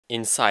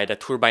Inside a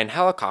turbine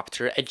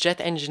helicopter, a jet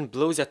engine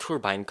blows a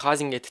turbine,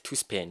 causing it to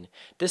spin.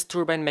 This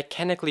turbine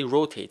mechanically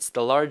rotates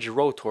the large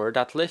rotor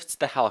that lifts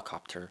the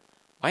helicopter.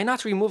 Why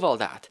not remove all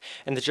that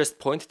and just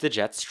point the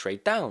jet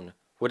straight down?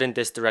 Wouldn't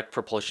this direct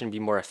propulsion be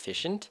more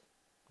efficient?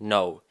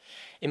 No.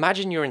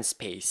 Imagine you're in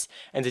space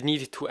and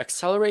need to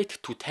accelerate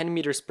to 10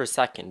 meters per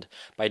second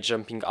by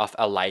jumping off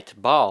a light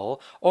ball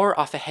or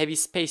off a heavy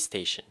space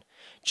station.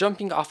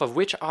 Jumping off of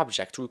which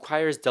object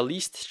requires the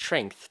least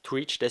strength to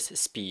reach this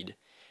speed?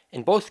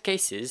 In both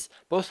cases,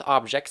 both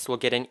objects will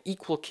get an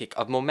equal kick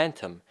of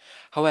momentum.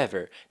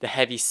 However, the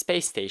heavy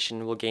space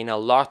station will gain a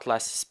lot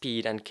less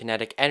speed and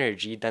kinetic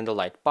energy than the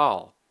light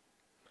ball.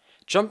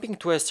 Jumping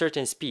to a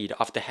certain speed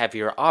off the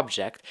heavier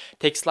object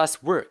takes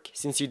less work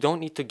since you don't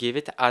need to give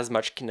it as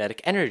much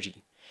kinetic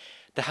energy.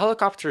 The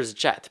helicopter's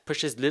jet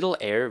pushes little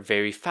air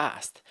very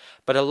fast,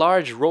 but a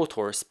large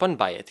rotor spun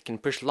by it can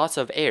push lots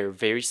of air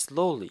very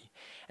slowly,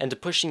 and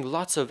pushing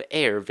lots of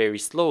air very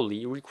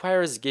slowly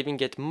requires giving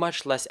it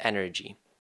much less energy.